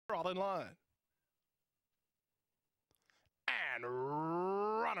all in line. And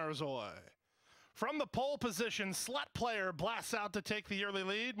runners away. From the pole position, Slut Player blasts out to take the early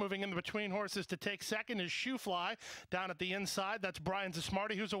lead. Moving in between horses to take second is Shoe Fly. Down at the inside, that's Brian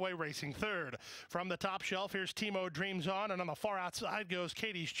Zasmarty, who's away racing third. From the top shelf, here's Timo Dreams On, and on the far outside goes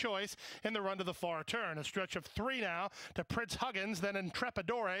Katie's Choice in the run to the far turn. A stretch of 3 now to Prince Huggins, then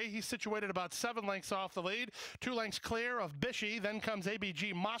Intrepidore. He's situated about 7 lengths off the lead. 2 lengths clear of Bishy. Then comes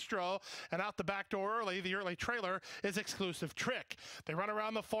ABG Mastro, and out the back door early, the early trailer is Exclusive Trick. They run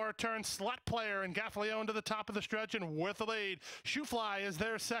around the far turn, Slut Player and Gaffalione to the top of the stretch and with the lead. Shoe Fly is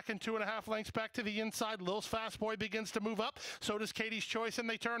there second, 2.5 lengths back to the inside. Lil's Fast Boy begins to move up. So does Katie's Choice, and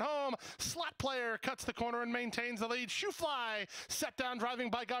they turn home. Slut Player cuts the corner and maintains the lead. Shoe Fly set down driving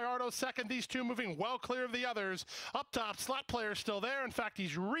by Gallardo second. These two moving well clear of the others. Up top, Slut Player still there. In fact,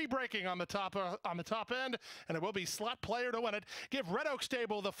 he's re-braking on the top end, and it will be Slut Player to win it. Give Red Oak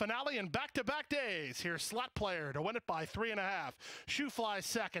Stable the finale in back-to-back days. Here's Slut Player to win it by 3.5. Shoe Fly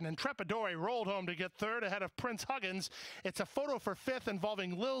second, and Intrepidore rolled home to get third ahead of Prince Huggins. It's a photo for fifth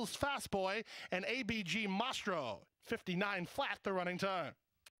involving Lil's Fast Boy and ABG Mastro. 59 flat the running time.